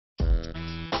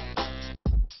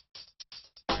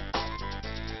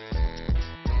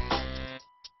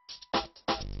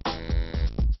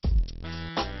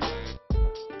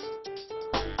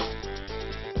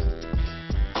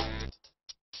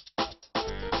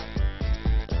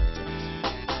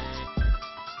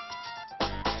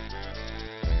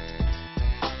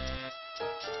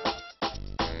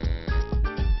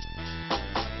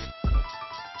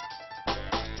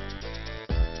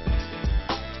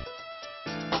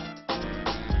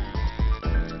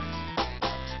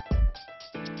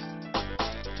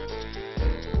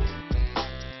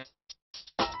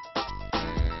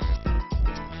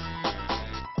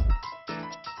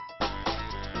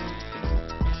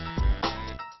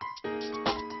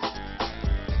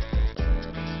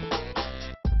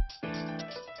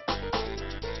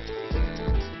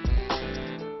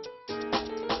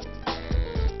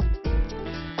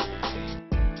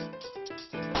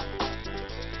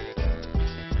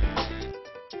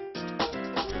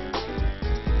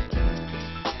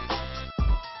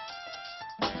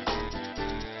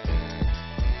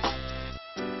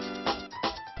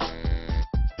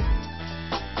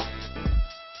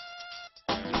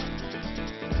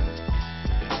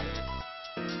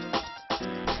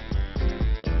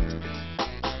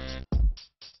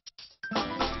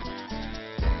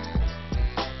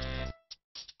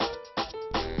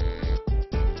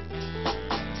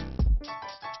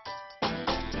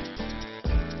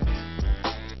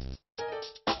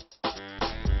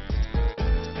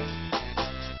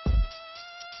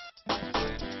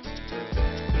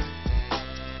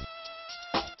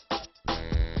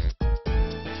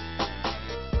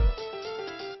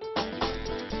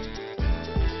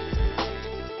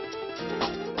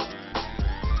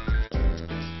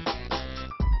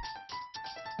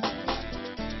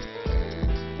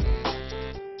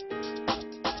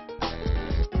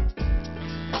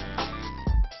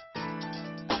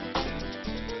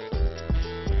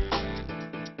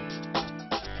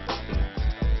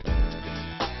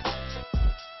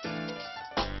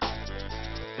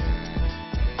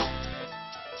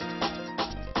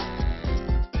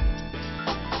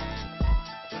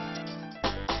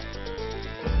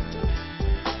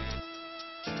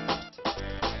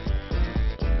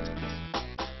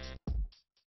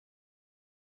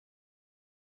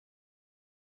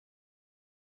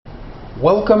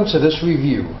Welcome to this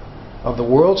review of the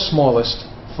world's smallest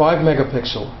 5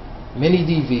 megapixel Mini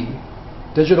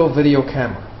DV digital video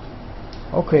camera.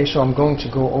 Okay, so I'm going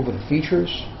to go over the features.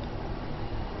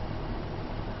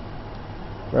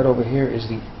 Right over here is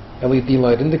the LED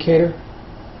light indicator.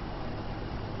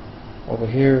 Over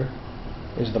here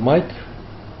is the mic.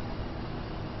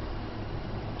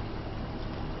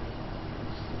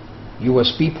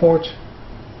 USB port.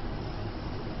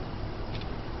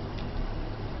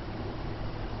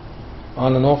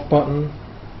 On and off button,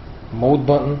 mode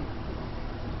button,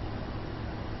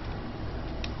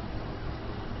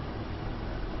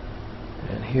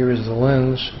 and here is the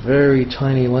lens, very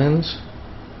tiny lens,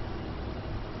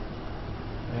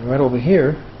 and right over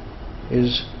here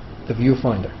is the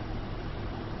viewfinder.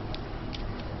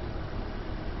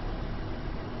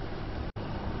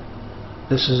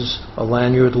 This is a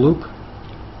lanyard loop,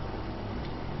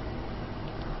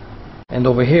 and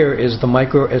over here is the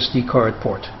micro SD card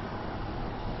port.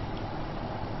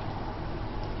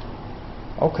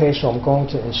 Okay, so I'm going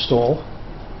to install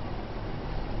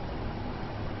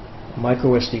a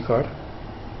micro SD card.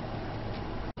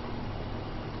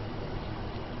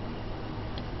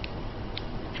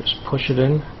 Just push it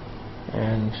in,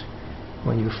 and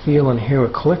when you feel and hear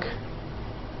a click,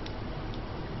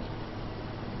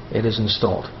 it is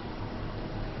installed.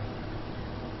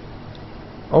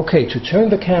 Okay, to turn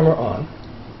the camera on,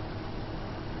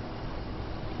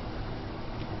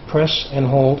 press and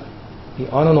hold the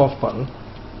on and off button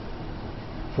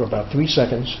for about 3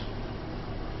 seconds.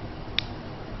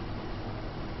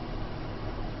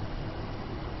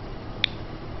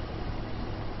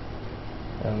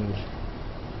 And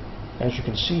as you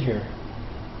can see here,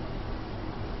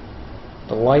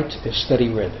 the light is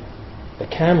steady red. The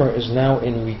camera is now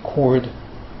in record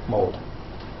mode.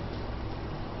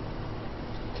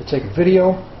 To take a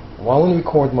video while in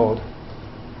record mode,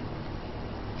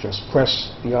 just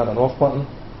press the on and off button.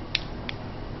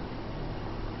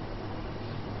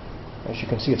 As you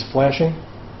can see, it's flashing.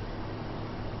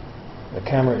 The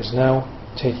camera is now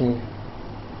taking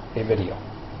a video.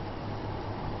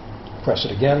 Press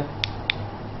it again.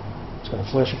 It's going to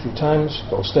flash a few times,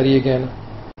 go steady again.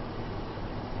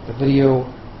 The video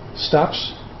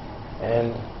stops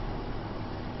and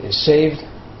is saved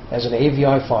as an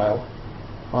AVI file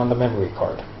on the memory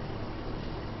card.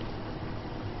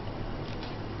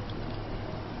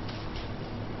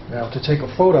 Now, to take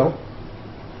a photo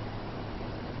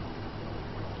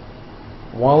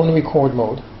while in record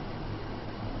mode,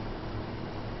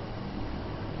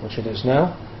 which it is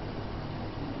now,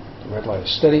 the red light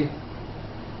is steady,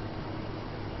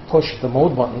 push the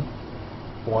mode button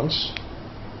once.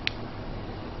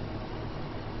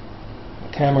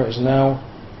 The camera is now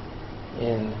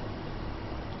in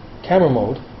camera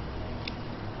mode.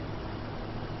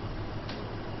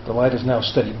 The light is now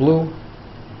steady blue.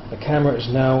 The camera is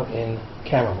now in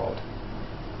camera mode.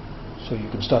 So you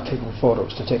can start taking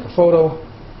photos. To take a photo,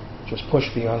 just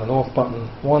push the on and off button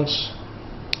once.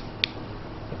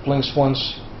 It blinks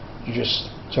once. You just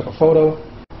took a photo.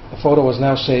 The photo is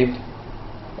now saved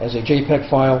as a JPEG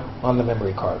file on the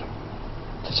memory card.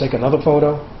 To take another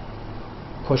photo,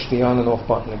 push the on and off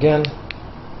button again.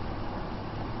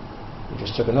 You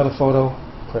just took another photo.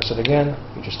 Press it again.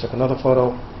 You just took another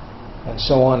photo, and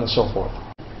so on and so forth.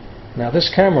 Now, this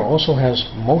camera also has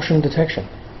motion detection.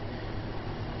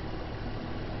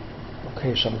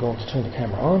 Okay, so I'm going to turn the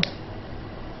camera on.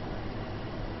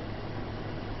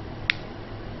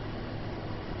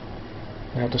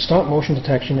 Now, to start motion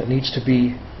detection, it needs to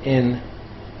be in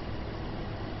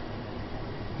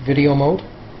video mode.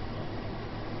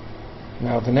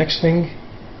 Now, the next thing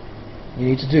you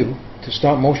need to do to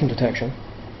start motion detection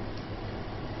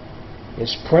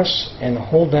is press and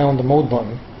hold down the mode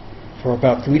button for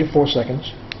about 3 to 4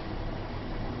 seconds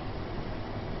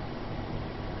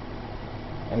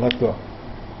and let go.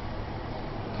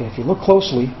 Okay, if you look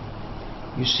closely,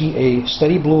 you see a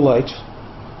steady blue light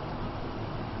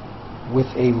with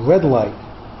a red light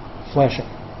flashing.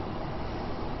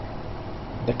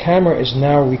 The camera is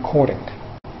now recording.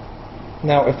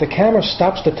 Now, if the camera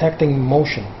stops detecting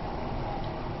motion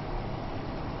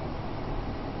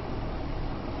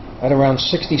at around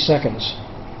 60 seconds,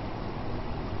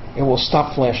 it will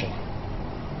stop flashing.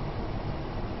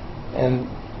 And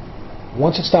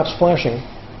once it stops flashing,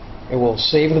 it will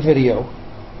save the video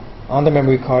on the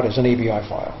memory card as an AVI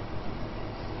file.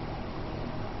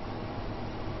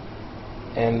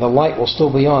 And the light will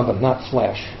still be on, but not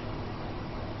flash.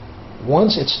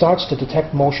 Once it starts to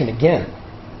detect motion again,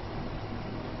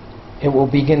 it will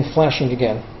begin flashing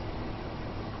again.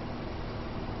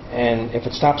 And if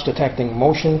it stops detecting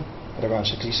motion at around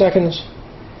 60 seconds,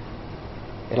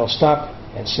 it'll stop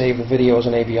and save the video as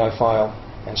an AVI file,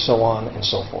 and so on and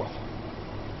so forth.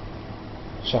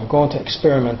 So I'm going to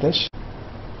experiment this.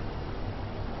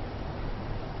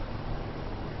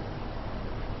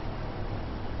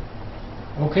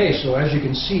 Okay, so as you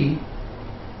can see,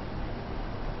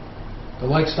 the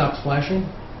light stopped flashing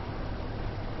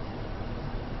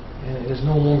and it is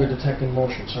no longer detecting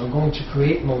motion. So I'm going to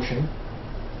create motion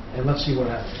and let's see what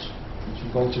happens. So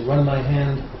I'm going to run my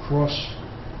hand across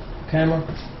the camera,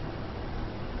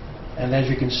 and as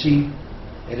you can see,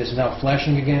 it is now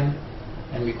flashing again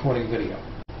and recording video.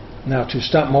 Now to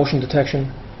stop motion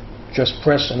detection, just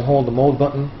press and hold the mode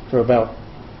button for about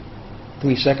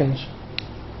 3 seconds.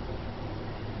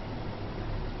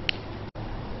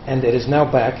 And it is now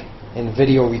back in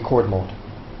video record mode.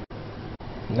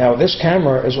 Now this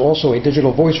camera is also a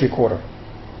digital voice recorder.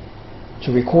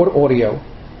 To record audio,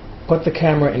 put the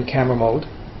camera in camera mode.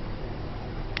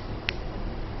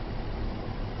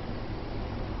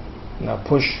 Now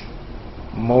push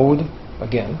mode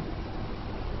again.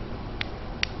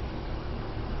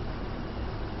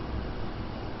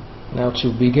 Now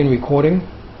to begin recording,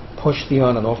 push the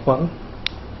on and off button.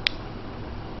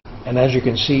 And as you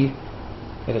can see,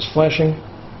 it is flashing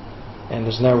and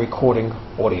is now recording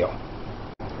audio.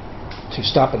 To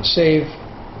stop and save,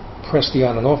 press the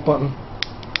on and off button,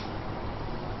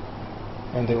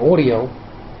 and the audio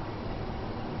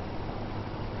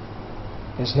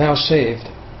is now saved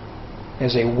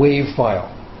as a WAV file.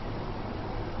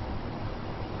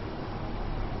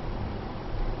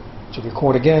 To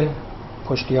record again,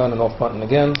 push the on and off button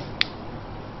again.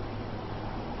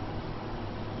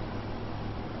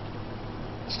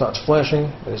 It starts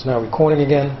flashing, it is now recording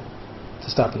again. To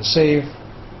stop and save,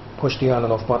 push the on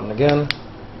and off button again,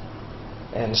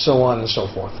 and so on and so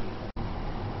forth.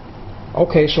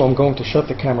 Okay, so I'm going to shut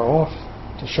the camera off.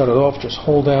 To shut it off, just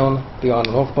hold down the on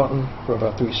and off button for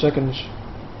about 3 seconds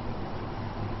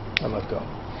and let go.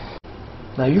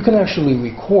 Now you can actually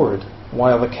record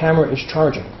while the camera is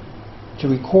charging. To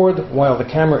record while the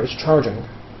camera is charging,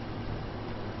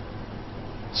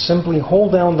 simply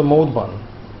hold down the mode button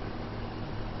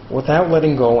without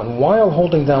letting go, and while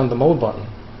holding down the mode button,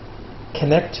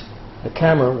 connect the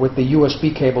camera with the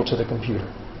USB cable to the computer.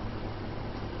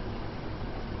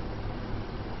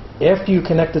 After you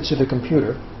connect it to the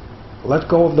computer, let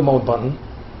go of the mode button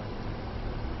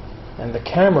and the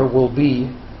camera will be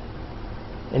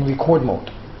in record mode.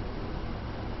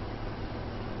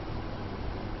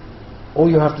 All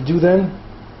you have to do then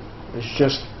is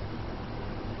just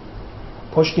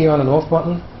push the on and off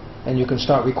button and you can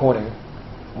start recording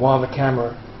while the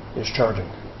camera is charging.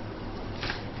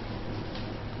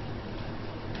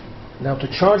 Now to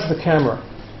charge the camera,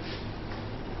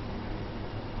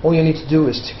 all you need to do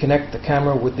is to connect the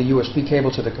camera with the USB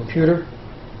cable to the computer.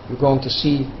 You're going to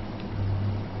see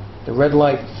the red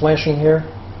light flashing here,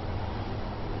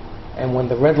 and when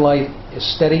the red light is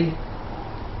steady,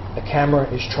 the camera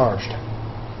is charged.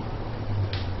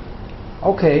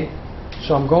 Okay,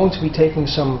 so I'm going to be taking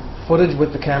some footage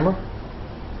with the camera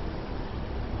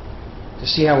to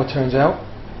see how it turns out,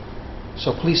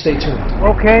 so please stay tuned.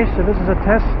 Okay, so this is a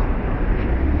test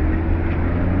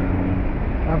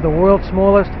of the world's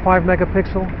smallest 5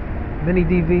 megapixel Mini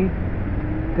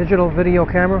DV digital video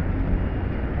camera.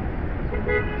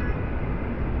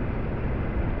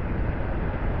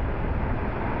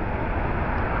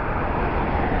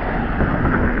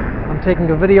 I'm taking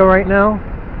a video right now,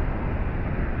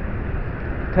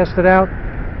 test it out,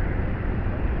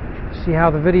 see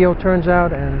how the video turns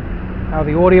out and how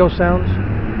the audio sounds.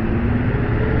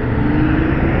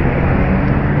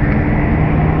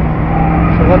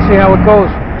 So let's see how it goes.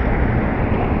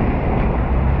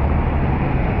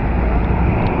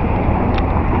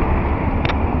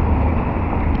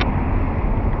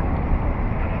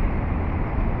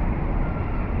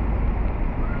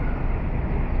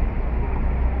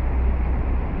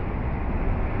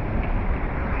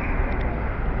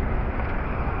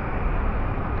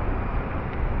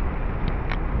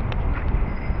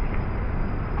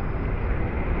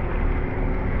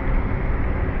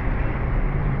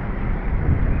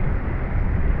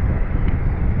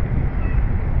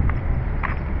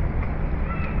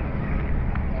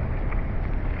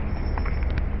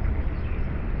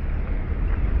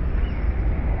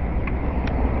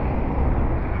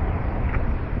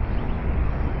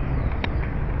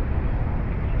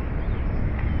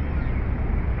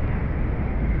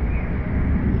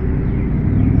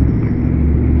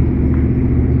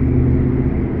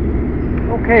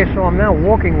 Okay, so I'm now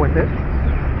walking with it.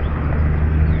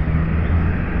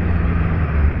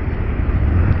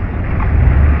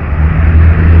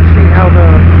 See how the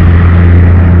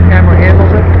camera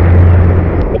handles it.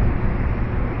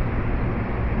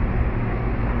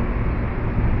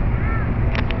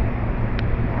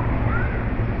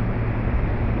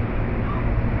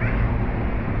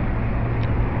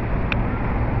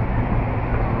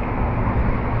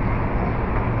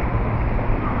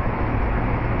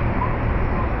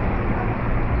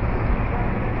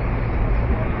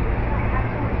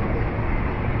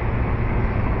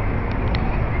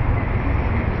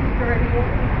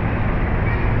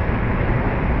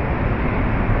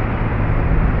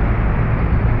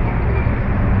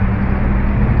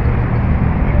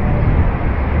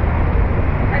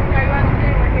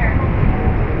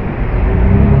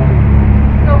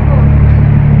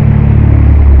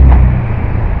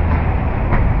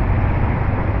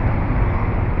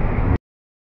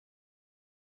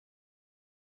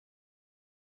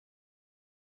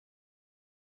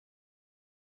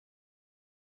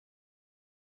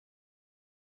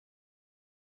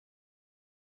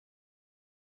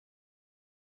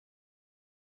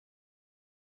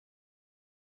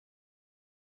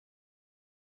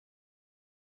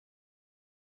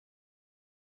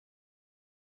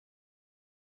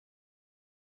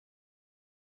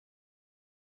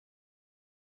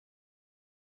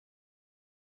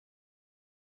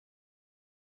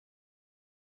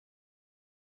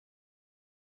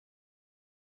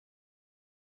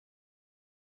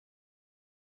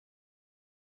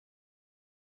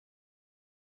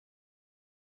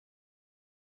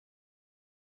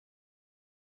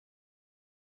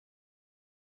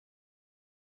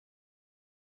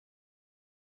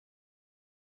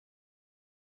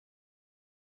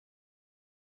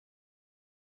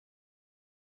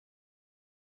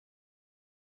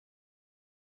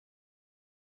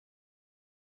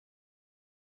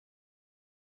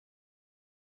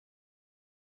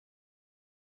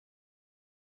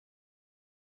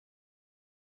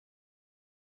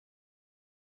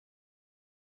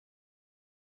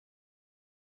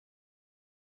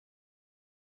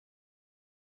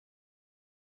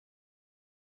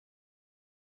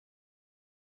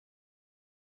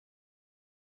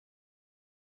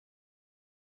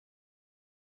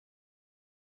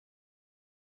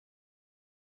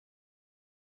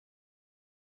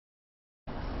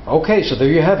 Okay, so there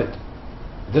you have it.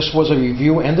 This was a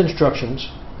review and instructions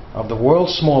of the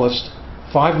world's smallest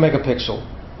 5 megapixel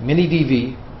Mini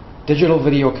DV digital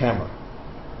video camera.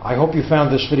 I hope you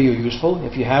found this video useful.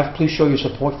 If you have, please show your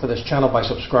support for this channel by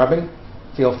subscribing.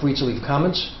 Feel free to leave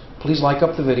comments. Please like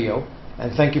up the video,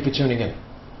 and thank you for tuning in.